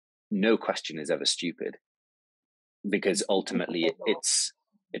no question is ever stupid, because ultimately it's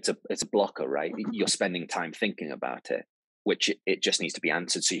a blocker, right? You're spending time thinking about it, which it just needs to be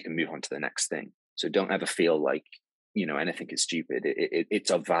answered so you can move on to the next thing. So don't ever feel like, anything is stupid.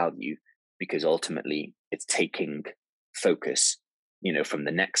 It's of value, because ultimately it's taking focus, from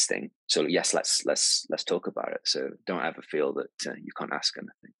the next thing. So yes, let's talk about it. So don't ever feel that you can't ask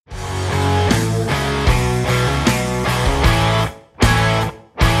anything.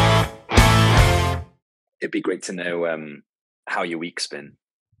 It'd be great to know how your week's been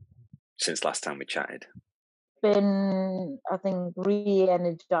since last time we chatted. Been, I think,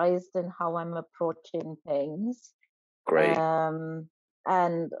 re-energized in how I'm approaching things. Great. And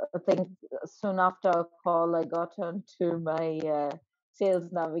I think soon after our call, I got onto my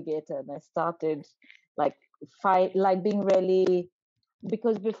sales navigator, and I started being really,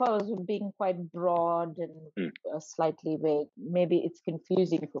 because before I was being quite broad and slightly vague. Maybe it's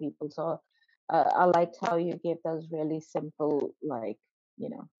confusing for people. So I liked how you gave those really simple,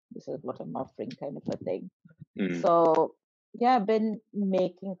 this is what I'm offering kind of a thing. So yeah, I've been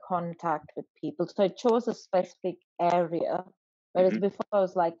making contact with people. So I chose a specific area, whereas before I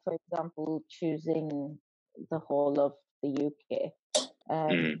was for example, choosing the whole of the UK.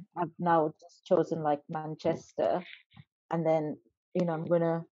 I've now just chosen Manchester, and then I'm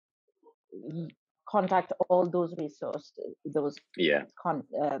gonna contact all those resources, those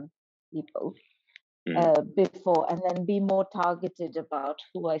people before, and then be more targeted about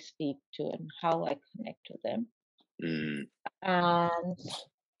who I speak to and how I connect with them. And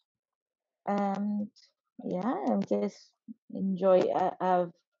yeah, I'm just enjoy.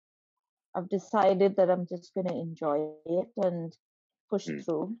 I've decided that I'm just going to enjoy it and push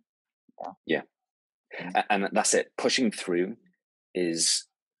through. Yeah, and that's it. Pushing through is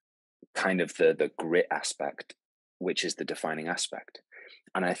kind of the grit aspect, which is the defining aspect.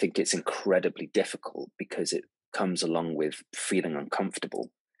 And I think it's incredibly difficult because it comes along with feeling uncomfortable,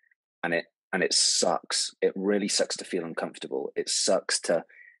 and it sucks. It really sucks to feel uncomfortable. It sucks to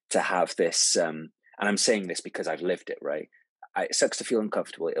have this, and I'm saying this because I've lived it, right? It sucks to feel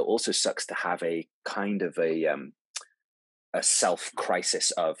uncomfortable. It also sucks to have a kind of a self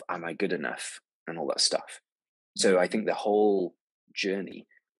crisis of, am I good enough, and all that stuff. So I think the whole journey,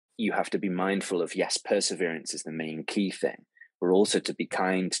 you have to be mindful of, yes, perseverance is the main key thing, but also to be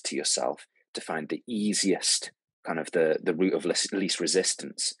kind to yourself, to find the easiest kind of the route of least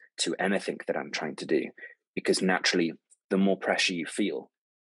resistance to anything that I'm trying to do. Because naturally, the more pressure you feel,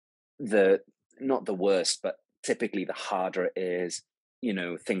 not the worse, but typically the harder it is,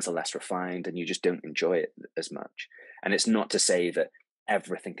 things are less refined and you just don't enjoy it as much. And it's not to say that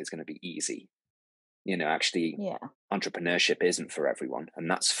everything is going to be easy. Actually, entrepreneurship isn't for everyone, and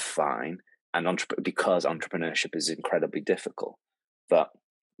that's fine. And because entrepreneurship is incredibly difficult, but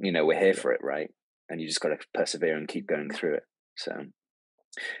we're here for it, right? And you just got to persevere and keep going through it. So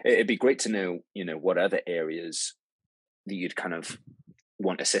it'd be great to know, what other areas that you'd kind of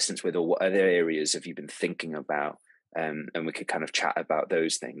want assistance with, or what other areas have you been thinking about, and we could kind of chat about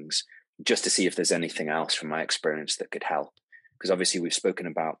those things, just to see if there's anything else from my experience that could help. Because obviously we've spoken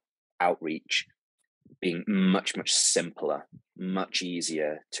about outreach being much, much simpler, much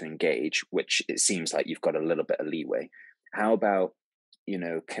easier to engage, which it seems like you've got a little bit of leeway. How about,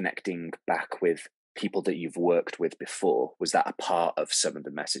 connecting back with people that you've worked with before? Was that a part of some of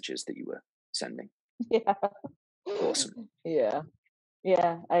the messages that you were sending? Yeah. Awesome. Yeah,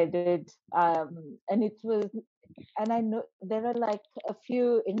 I did. And it was, and I know there are a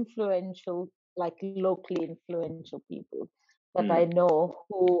few influential, locally influential people that I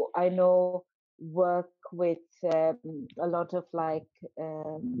know work with a lot of what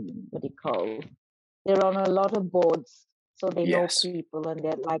do you call? They're on a lot of boards, so they know people, and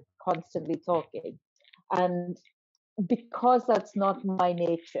they're constantly talking. And because that's not my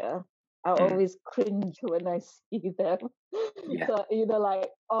nature, I always cringe when I see them. So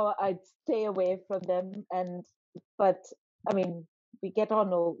I'd stay away from them. But I mean, we get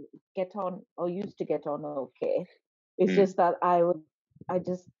on or used to get on okay. It's just that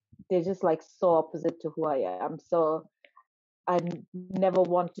they're just so opposite to who I am. So I never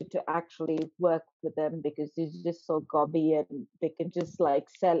wanted to actually work with them because they're just so gobby, and they can just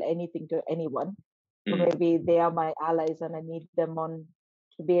sell anything to anyone. Or maybe they are my allies and I need them on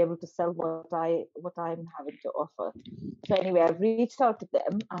to be able to sell what I'm having to offer. So anyway, I've reached out to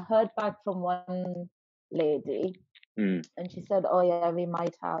them. I heard back from one lady, and she said, "Oh yeah, we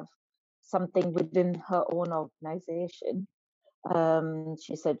might have something within her own organization."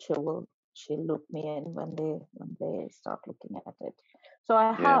 She said she'll loop me in when they start looking at it. So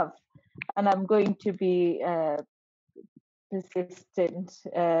I have, and I'm going to be persistent.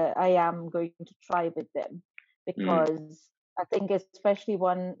 I am going to try with them Mm, because I think, especially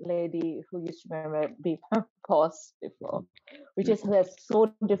one lady who used to remember be my boss before, which mm, is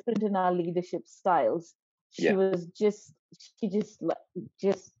so different in our leadership styles. She yeah. was she just,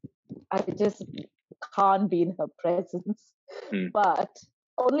 I just can't be in her presence, Mm, but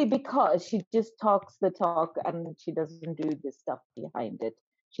only because she just talks the talk and she doesn't do the stuff behind it.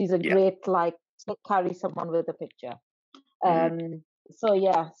 She's a yeah. great, like, to carry someone with a picture. Mm, So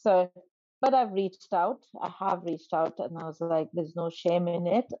yeah, so but I've reached out. I have reached out, and I was like, "There's no shame in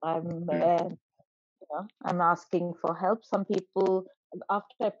it." mm, I'm asking for help. Some people,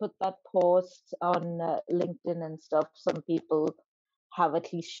 after I put that post on LinkedIn and stuff, some people have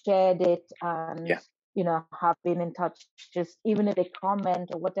at least shared it and, yeah. have been in touch. Just even if they comment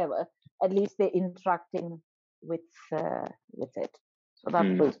or whatever, at least they're interacting with with it. So that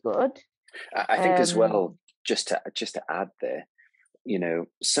Mm. was good. I think as well, Um, just to add there,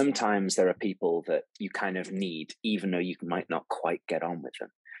 sometimes there are people that you kind of need, even though you might not quite get on with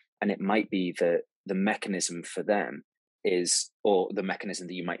them. And it might be that the mechanism for them is, or the mechanism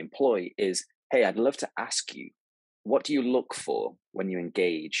that you might employ is, hey, I'd love to ask you, what do you look for when you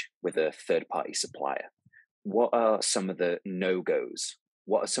engage with a third party supplier? What are some of the no goes?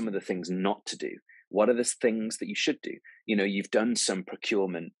 What are some of the things not to do? What are the things that you should do? You've done some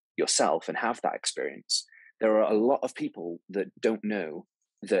procurement yourself and have that experience. There are a lot of people that don't know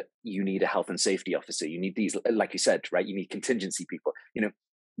that you need a health and safety officer. You need these, like you said, right? You need contingency people.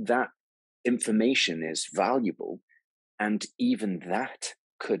 That information is valuable. And even that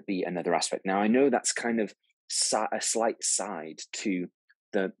could be another aspect. Now, I know that's kind of a slight side to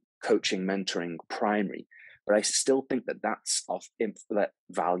the coaching, mentoring primary, but I still think that that's of that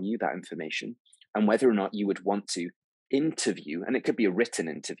value, that information, and whether or not you would want to interview, and it could be a written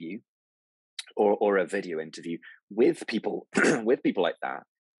interview or a video interview with people with people like that,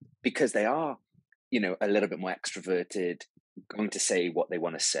 because they are, a little bit more extroverted, going to say what they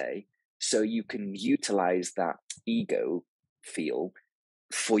want to say. So you can utilize that ego feel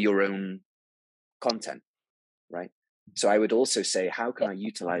for your own content, right? So I would also say, how can yeah, I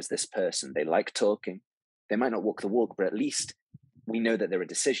utilize this person? They like talking. They might not walk the walk, but at least we know that they're a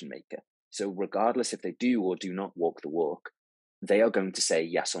decision maker. So regardless if they do or do not walk the walk, they are going to say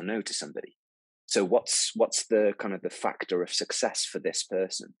yes or no to somebody. So what's the kind of the factor of success for this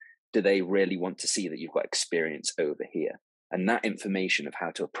person? Do they really want to see that you've got experience over here? And that information of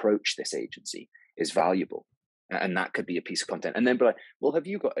how to approach this agency is valuable. And that could be a piece of content. And then be like, well, have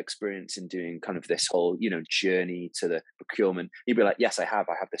you got experience in doing kind of this whole, journey to the procurement? You'd be like, yes, I have.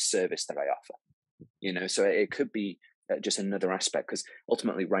 I have this service that I offer. So it could be just another aspect, because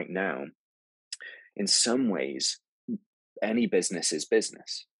ultimately right now, in some ways, any business is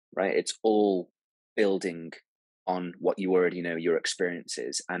business, right? It's all building on what you already know, your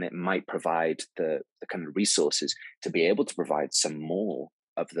experiences, and it might provide the kind of resources to be able to provide some more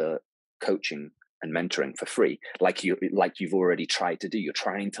of the coaching and mentoring for free, like you've already tried to do. You're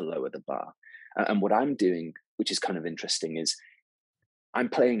trying to lower the bar. And what I'm doing, which is kind of interesting, is I'm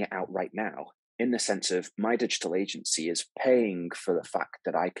playing it out right now, in the sense of my digital agency is paying for the fact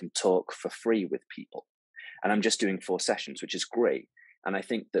that I can talk for free with people, and I'm just doing 4 sessions, which is great. And I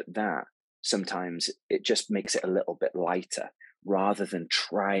think that sometimes it just makes it a little bit lighter, rather than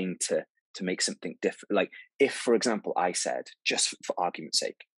trying to make something different. Like, if, for example, I said, just for argument's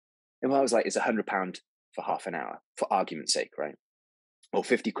sake, if I was like, it's £100 for half an hour, for argument's sake, right? Or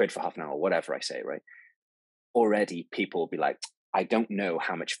 50 quid for half an hour, whatever I say, right? Already people will be like, I don't know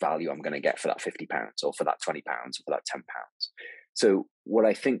how much value I'm going to get for that £50 or for that £20 or for that £10. So what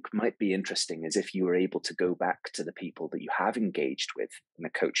I think might be interesting is if you were able to go back to the people that you have engaged with in a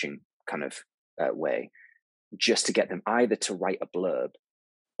coaching kind of way, just to get them either to write a blurb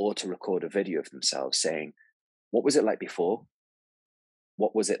or to record a video of themselves saying, what was it like before?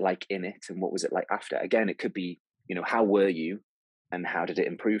 What was it like in it? And what was it like after? Again, it could be, how were you and how did it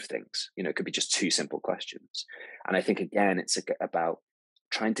improve things? It could be just 2 simple questions. And I think, again, it's about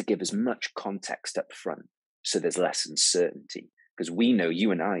trying to give as much context up front so there's less uncertainty. Because we know,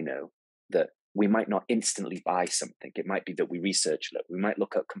 you and I know, that we might not instantly buy something. It might be that we research it. We might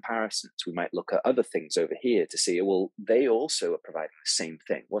look at comparisons. We might look at other things over here to see, well, they also are providing the same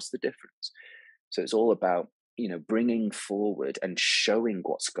thing. What's the difference? So it's all about, bringing forward and showing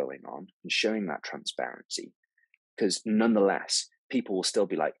what's going on and showing that transparency. Because nonetheless, people will still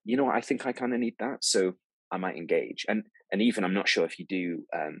be like, what, I think I kind of need that. So I might engage. And even, I'm not sure if you do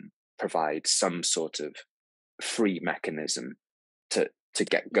provide some sort of free mechanism to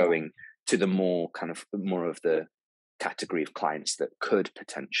get yeah. going to the more of the category of clients that could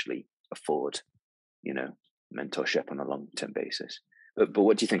potentially afford, mentorship on a long-term basis. But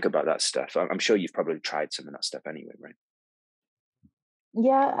what do you think about that stuff? I'm sure you've probably tried some of that stuff anyway, right?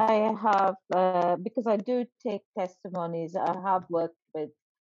 Yeah, I have, because I do take testimonies. I have worked with,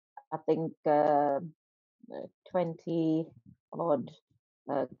 I think, 20 odd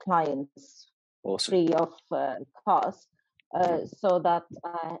clients Awesome. free of cost. So that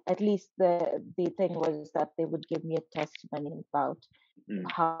at least the thing was that they would give me a testimony about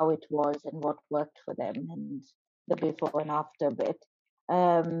how it was and what worked for them and the before and after bit.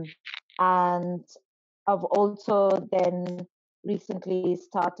 And I've also then recently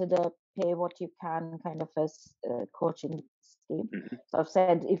started a pay what you can kind of a coaching scheme. So I've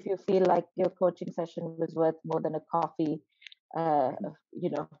said if you feel like your coaching session was worth more than a coffee,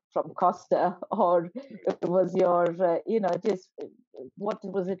 from Costa, or if it was your, just what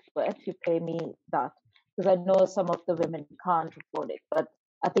was it worth? You pay me that, because I know some of the women can't afford it, but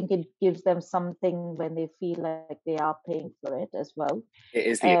I think it gives them something when they feel like they are paying for it as well. It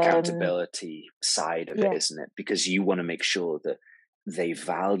is the accountability side of it, Yeah, isn't it? Because you want to make sure that they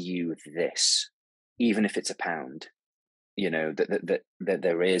value this, even if it's £1, that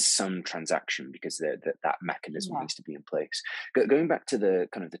there is some transaction, because that mechanism yeah, needs to be in place. Going back to the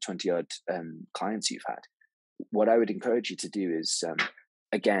kind of the 20 odd clients you've had, what I would encourage you to do is,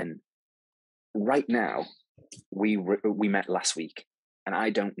 again, right now, we met last week, and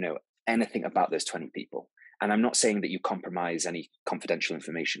I don't know anything about those 20 people. And I'm not saying that you compromise any confidential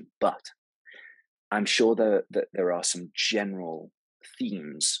information, but I'm sure that there are some general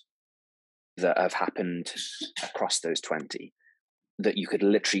themes that have happened across those 20 that you could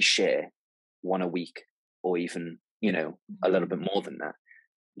literally share one a week, or even, a little bit more than that.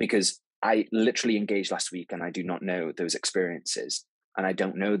 Because I literally engaged last week and I do not know those experiences, and I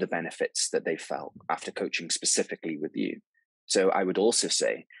don't know the benefits that they felt after coaching specifically with you. So I would also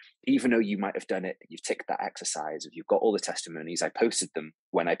say, even though you might have done it, you've ticked that exercise, if you've got all the testimonies, I posted them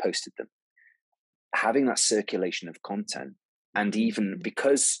when I posted them, having that circulation of content, and even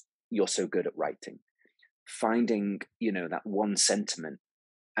because you're so good at writing, finding, that one sentiment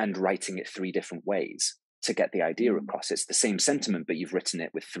and writing it 3 different ways to get the idea across. It's the same sentiment, but you've written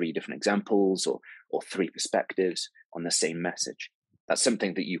it with 3 different examples, or 3 perspectives on the same message. That's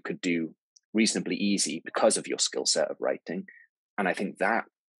something that you could do reasonably easy because of your skill set of writing. And I think that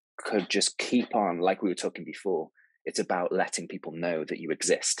could just keep on, like we were talking before. It's about letting people know that you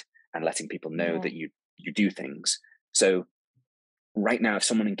exist and letting people know that you do things. So right now, if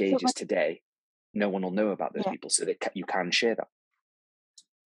someone engages today, no one will know about those people, so that you can share that.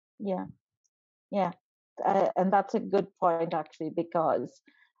 Yeah, and that's a good point actually, because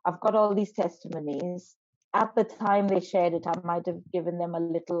I've got all these testimonies. At the time they shared it, I might have given them a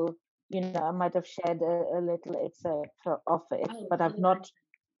little, I might have shared a little excerpt of it, but I've not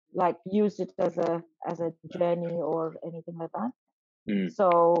like used it as a journey or anything like that.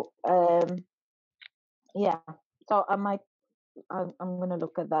 So yeah, so I'm going to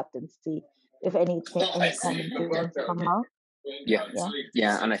look at that and see if any common themes come out.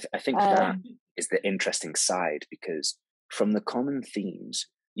 Yeah, and I think that is the interesting side, because from the common themes,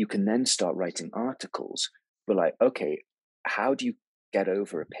 you can then start writing articles. But like, okay, how do you get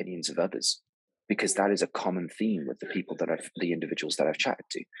over opinions of others? Because that is a common theme with the individuals that I've chatted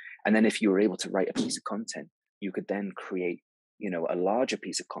to. And then if you were able to write a piece of content, you could then create, a larger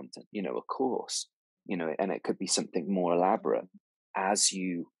piece of content, a course, and it could be something more elaborate as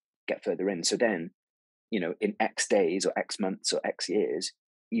you get further in. So then, in X days or X months or X years,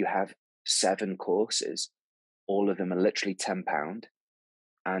 you have 7 courses. All of them are literally £10,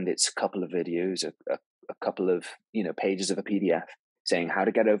 and it's a couple of videos, a couple of pages of a PDF saying how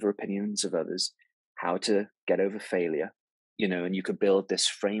to get over opinions of others, how to get over failure, and you could build this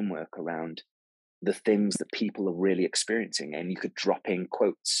framework around the things that people are really experiencing, and you could drop in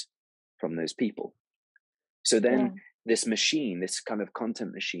quotes from those people. So then this machine, this kind of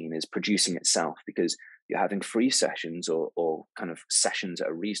content machine, is producing itself, because you're having free sessions or kind of sessions at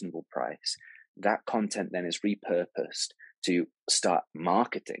a reasonable price. That content then is repurposed to start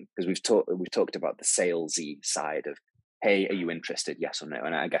marketing, because we've talked about the salesy side of, hey, are you interested? Yes or no?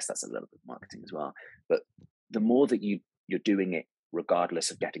 And I guess that's a little bit of marketing as well. But the more that you're doing it, regardless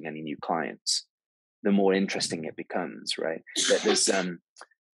of getting any new clients, the more interesting it becomes, right?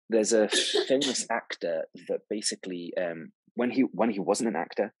 There's a famous actor that basically, when he wasn't an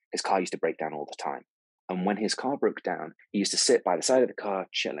actor, his car used to break down all the time. And when his car broke down, he used to sit by the side of the car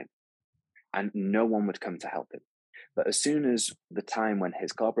chilling, and no one would come to help him. But as soon as the time when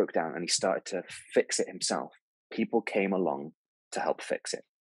his car broke down and he started to fix it himself, people came along to help fix it.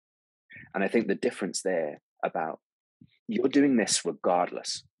 And I think the difference there about, you're doing this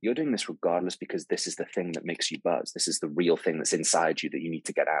regardless you're doing this regardless because this is the thing that makes you buzz. This is the real thing that's inside you that you need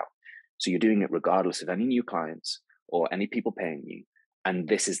to get out. So you're doing it regardless of any new clients or any people paying you. And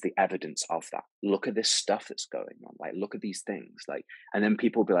this is the evidence of that. Look at this stuff that's going on. Like, look at these things. Like, and then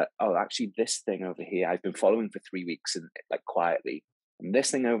people will be like, oh, actually, this thing over here, I've been following for 3 weeks and like quietly. And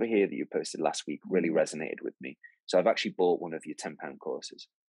this thing over here that you posted last week really resonated with me. So I've actually bought one of your £10 courses.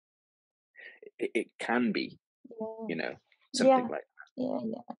 It can be, something like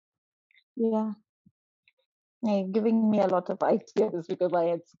that. Yeah. Giving me a lot of ideas because my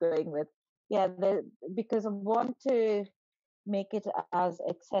head's going with, because I want to make it as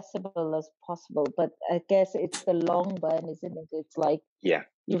accessible as possible. But I guess it's the long burn, isn't it? It's like,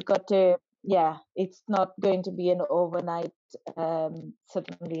 you've got to, it's not going to be an overnight,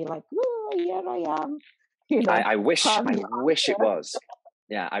 suddenly like, oh, here I am. I wish it was.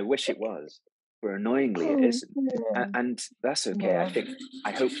 Yeah, I wish it was. But annoyingly, it isn't. And that's okay.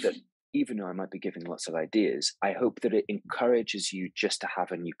 I hope that even though I might be giving lots of ideas, I hope that it encourages you just to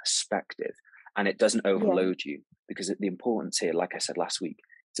have a new perspective and it doesn't overload you. Because the importance here, like I said last week,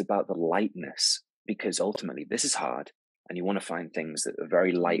 it's about the lightness, because ultimately this is hard and you want to find things that are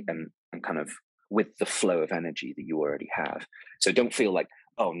very light and kind of with the flow of energy that you already have. So don't feel like,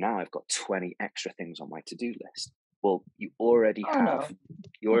 oh, now I've got 20 extra things on my to-do list. Well, you already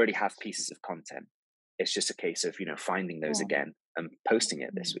have pieces of content. It's just a case of, finding those again and posting it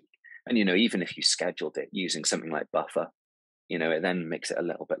this week. And, even if you scheduled it using something like Buffer, it then makes it a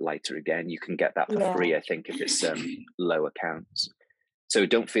little bit lighter again. You can get that for free, I think, if it's low accounts. So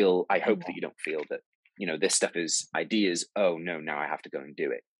I hope that you don't feel that, this stuff is ideas. Oh, no, now I have to go and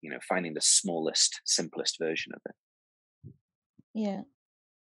do it. Finding the smallest, simplest version of it. Yeah.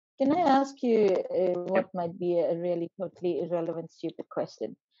 Can I ask you what might be a really totally irrelevant, stupid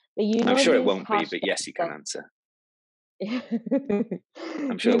question? But I'm sure it won't be, but yes, you can answer.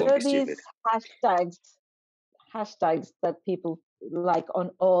 I'm sure it won't be stupid. These hashtags that people like on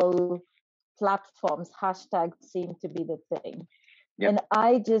all platforms, hashtags seem to be the thing. Yep. And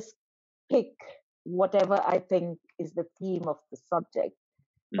I just pick whatever I think is the theme of the subject.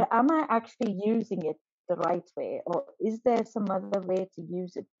 But am I actually using it the right way, or is there some other way to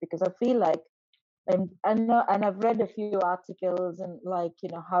use it? Because I feel like, and I know, and I've read a few articles and like,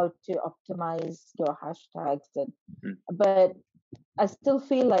 how to optimize your hashtags, and but I still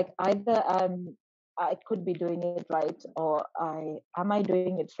feel like either I could be doing it right, or am I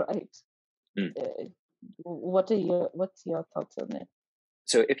doing it right? What's your thoughts on it?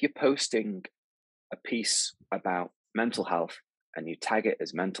 So if you're posting a piece about mental health and you tag it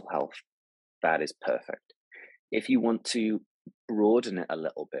as mental health, that is perfect. If you want to broaden it a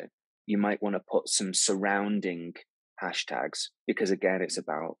little bit, you might want to put some surrounding hashtags, because again, it's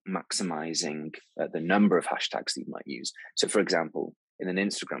about maximizing the number of hashtags that you might use. So for example, in an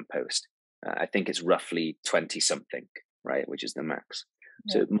Instagram post, I think it's roughly 20 something, right? Which is the max.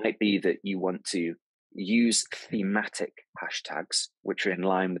 Yeah. So it might be that you want to use thematic hashtags, which are in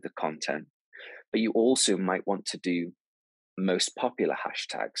line with the content, but you also might want to do most popular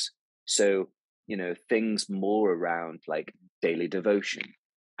hashtags. So, things more around like daily devotion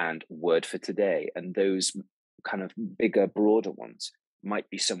and word for today, and those kind of bigger, broader ones might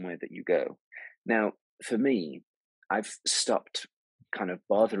be somewhere that you go. Now, for me, I've stopped kind of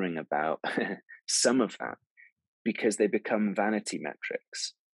bothering about some of that because they become vanity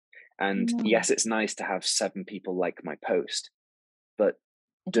metrics. And yes, it's nice to have 7 people like my post, but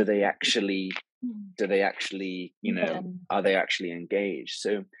do they actually, are they actually engaged?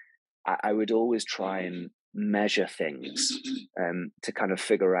 So I would always try and measure things to kind of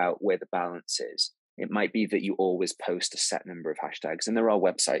figure out where the balance is. It might be that you always post a set number of hashtags, and there are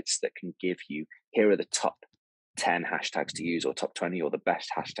websites that can give you, here are the top 10 hashtags to use, or top 20, or the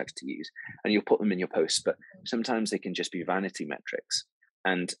best hashtags to use, and you'll put them in your posts. But sometimes they can just be vanity metrics.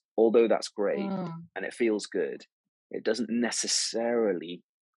 And although that's great and it feels good, it doesn't necessarily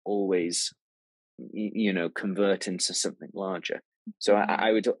always, convert into something larger. So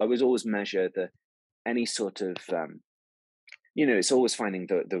I would always measure any sort of, it's always finding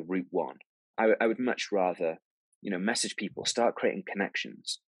the root one. I would much rather, message people, start creating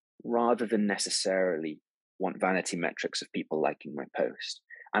connections, rather than necessarily want vanity metrics of people liking my post.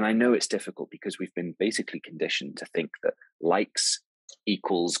 And I know it's difficult because we've been basically conditioned to think that likes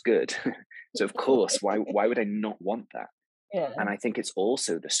equals good. So of course, why would I not want that? Yeah. And I think it's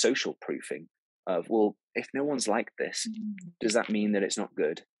also the social proofing of, well, if no one's liked this, does that mean that it's not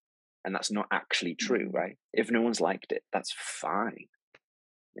good? And that's not actually true, right? If no one's liked it, that's fine.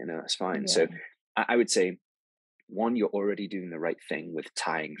 That's fine. Yeah. So I would say, one, you're already doing the right thing with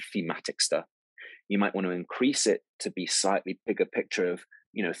tying thematic stuff. You might want to increase it to be slightly bigger picture of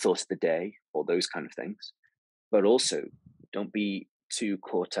thought of the day or those kind of things. But also, don't be too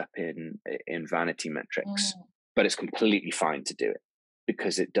caught up in vanity metrics. But it's completely fine to do it,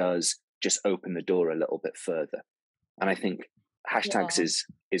 because it does just open the door a little bit further. And I think hashtags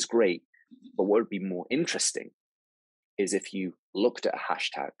is great, but what would be more interesting is if you looked at a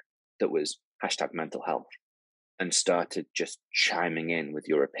hashtag that was hashtag mental health and started just chiming in with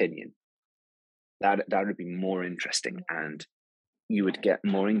your opinion. That would be more interesting, and you would get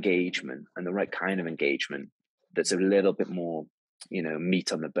more engagement, and the right kind of engagement that's a little bit more,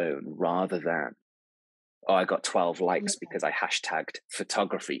 meat on the bone, rather than, oh, I got 12 likes because I hashtagged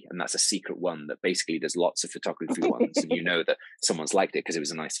photography, and that's a secret one that basically there's lots of photography ones, and that someone's liked it because it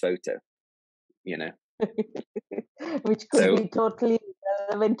was a nice photo, Which could be totally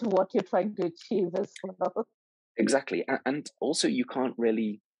relevant to what you're trying to achieve as well. Exactly. And also, you can't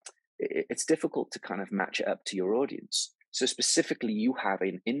really, it's difficult to kind of match it up to your audience. So specifically, you have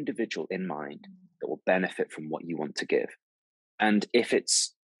an individual in mind that will benefit from what you want to give. And if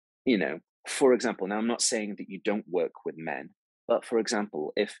it's, for example, now I'm not saying that you don't work with men, but for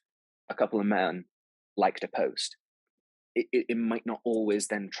example, if a couple of men liked a post, it might not always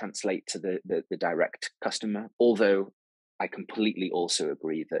then translate to the direct customer. Although I completely also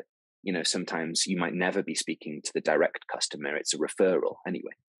agree that, sometimes you might never be speaking to the direct customer. It's a referral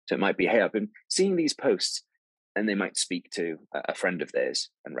anyway. So it might be, hey, I've been seeing these posts, and they might speak to a friend of theirs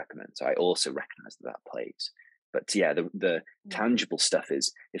and recommend. So I also recognize that plays. But yeah, the tangible stuff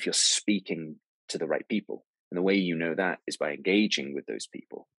is if you're speaking to the right people. And the way you know that is by engaging with those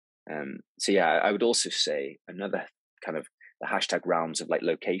people. So yeah, I would also say another kind of the hashtag realms of like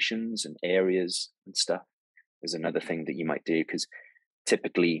locations and areas and stuff is another thing that you might do, because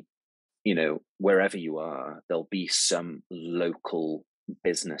typically, wherever you are, there'll be some local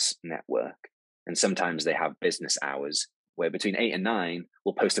business network. And sometimes they have business hours where between 8 and 9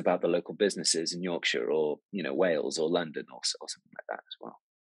 we'll post about the local businesses in Yorkshire or, Wales or London or something like that as well.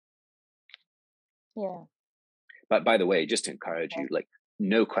 Yeah. But by the way, just to encourage you, like,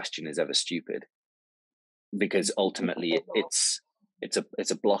 no question is ever stupid, because ultimately it's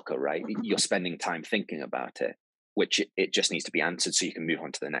a blocker, right? You're spending time thinking about it, which it just needs to be answered so you can move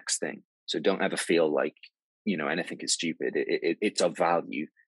on to the next thing. So don't ever feel like, anything is stupid. It's of value,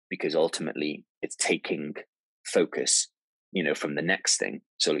 because ultimately it's taking focus, from the next thing.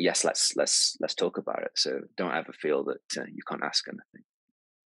 So yes, let's talk about it. So don't ever feel that you can't ask anything.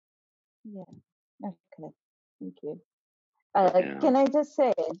 Yeah. Okay. Thank you. Can I just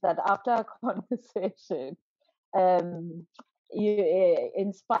say that after our conversation, you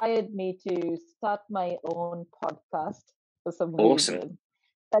inspired me to start my own podcast for some reason.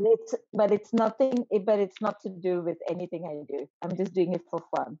 But it's nothing. But it's not to do with anything I do. I'm just doing it for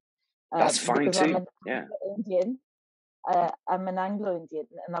fun. That's fine too. Indian. I'm an Anglo-Indian,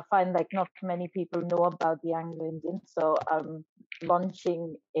 and I find like not many people know about the Anglo-Indian. So I'm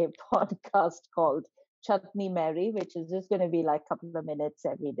launching a podcast called Chutney Mary, which is just going to be like a couple of minutes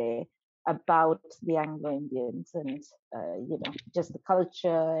every day about the Anglo-Indians and, just the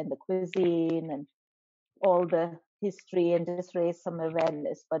culture and the cuisine and all the history, and just raise some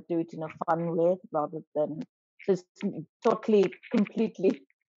awareness, but do it in a fun way rather than just totally, completely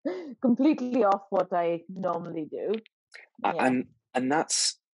off what I normally do. Yeah. And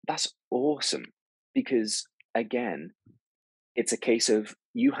that's awesome, because again, it's a case of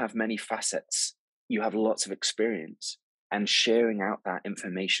you have many facets, you have lots of experience, and sharing out that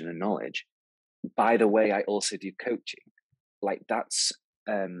information and knowledge. By the way, I also do coaching. Like, that's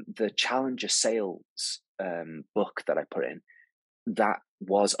the Challenger Sales book that I put in. That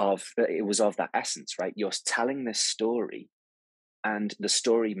was of that essence, right? You're telling this story, and the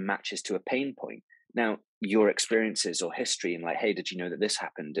story matches to a pain point. Now, your experiences or history, and like, hey, did you know that this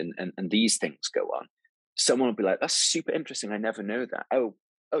happened, and these things go on? Someone will be like, that's super interesting. I never know that. Oh,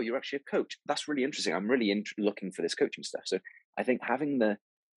 you're actually a coach. That's really interesting. I'm really looking for this coaching stuff. So I think having the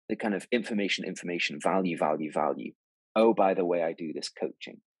kind of information, value. Oh, by the way, I do this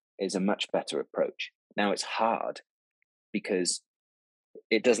coaching, is a much better approach. Now, it's hard because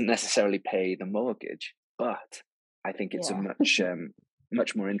it doesn't necessarily pay the mortgage, but I think it's a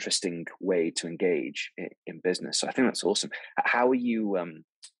much more interesting way to engage in business. So I think that's awesome. How are you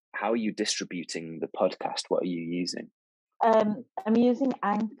distributing the podcast? What are you using? I'm using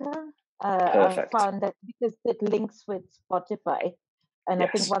Anchor. Perfect. I found that because it links with Spotify, and I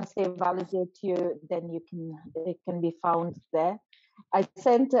think once they validate you, then it can be found there. I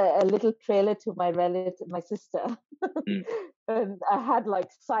sent a little trailer to my sister, and I had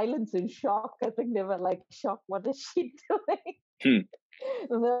like silence and shock. I think they were like shocked. What is she doing?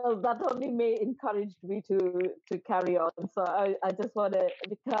 Well, that only may encouraged me to carry on. So I just want to,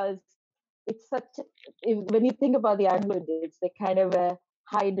 because it's such when you think about the Anglo-Indians, they kind of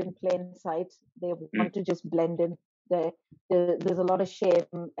hide in plain sight. They Mm, want to just blend in. There's a lot of shame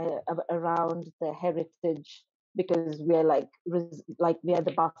around the heritage, because we're like we are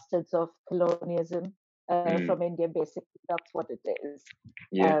the bastards of colonialism mm, from India. Basically, that's what it is.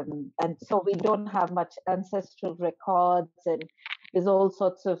 yeah, And so we don't have much ancestral records, and there's all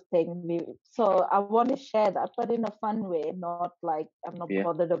sorts of things. So I want to share that, but in a fun way, not like I'm not yeah.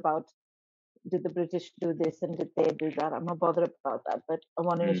 bothered about did the British do this and did they do that. I'm not bothered about that, but I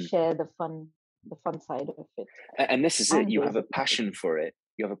want to Mm. share the fun side of it. And this is it. And You have a basically, passion for it.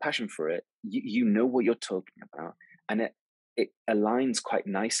 You have a passion for it. You know what you're talking about, and it aligns quite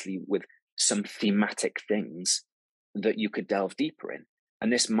nicely with some thematic things that you could delve deeper in.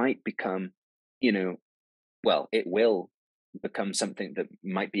 And this might become, you know, well, it will become something that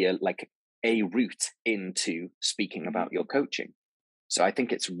might be like a route into speaking about your coaching. So I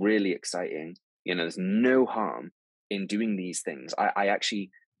think it's really exciting. You know, there's no harm in doing these things. I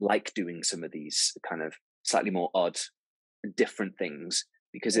actually like doing some of these kind of slightly more odd, different things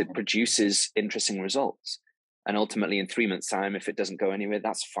because yeah. it produces interesting results. And ultimately, in 3 months' time, if it doesn't go anywhere,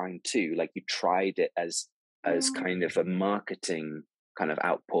 that's fine too. Like you tried it as Yeah. kind of a marketing kind of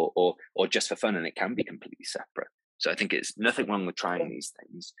output, or just for fun, and it can be completely separate. So I think it's nothing wrong with trying these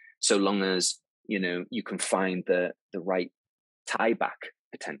things, so long as you can find the right tie back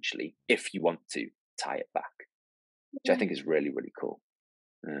potentially if you want to tie it back, which I Yeah. think is really, really cool.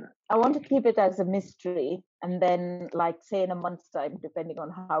 Yeah. I want to keep it as a mystery, and then, like, say in a month's time, depending on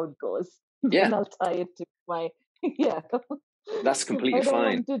how it goes, Yeah, then I'll tie it to my yeah. that's completely I don't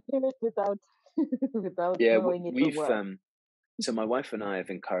fine. want to do it without without Yeah, knowing it will we've work. so my wife and I have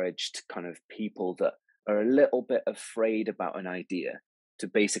encouraged kind of people that are a little bit afraid about an idea to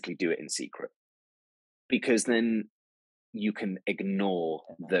basically do it in secret, because then you can ignore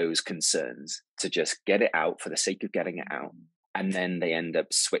those concerns to just get it out for the sake of getting it out. And then they end up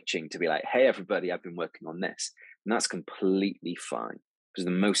switching to be like, hey, everybody, I've been working on this. And that's completely fine. Because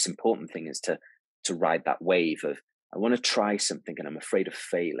the most important thing is to ride that wave of, I want to try something and I'm afraid of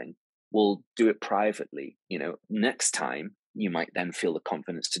failing. We'll do it privately. Next time you might then feel the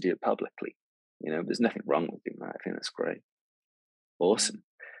confidence to do it publicly. There's nothing wrong with doing that. I think that's great. Awesome.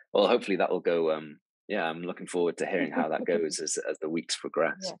 Well, hopefully that will go. Yeah, I'm looking forward to hearing how that goes as the weeks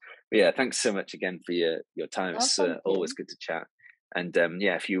progress. Yeah. But yeah, thanks so much again for your time. Oh, It's thank always you. good to chat. And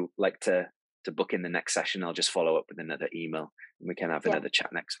yeah, if you like to book in the next session, I'll just follow up with another email and we can have Yeah, another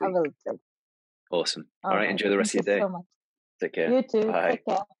chat next I week. will do. Awesome. All All right. right. Enjoy the rest Thank you of your so day. much. Take care. You too. Bye. Take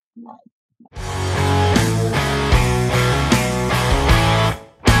care. Bye.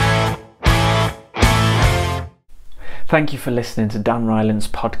 Thank you for listening to Dan Ryland's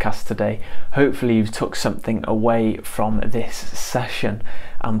podcast today. Hopefully you've took something away from this session,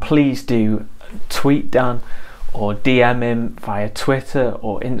 and please do tweet Dan or DM him via Twitter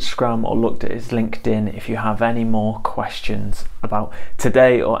or Instagram, or looked at his LinkedIn if you have any more questions about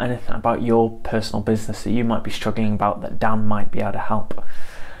today or anything about your personal business that you might be struggling about that Dan might be able to help.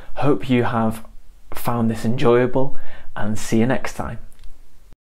 Hope you have found this enjoyable, and see you next time.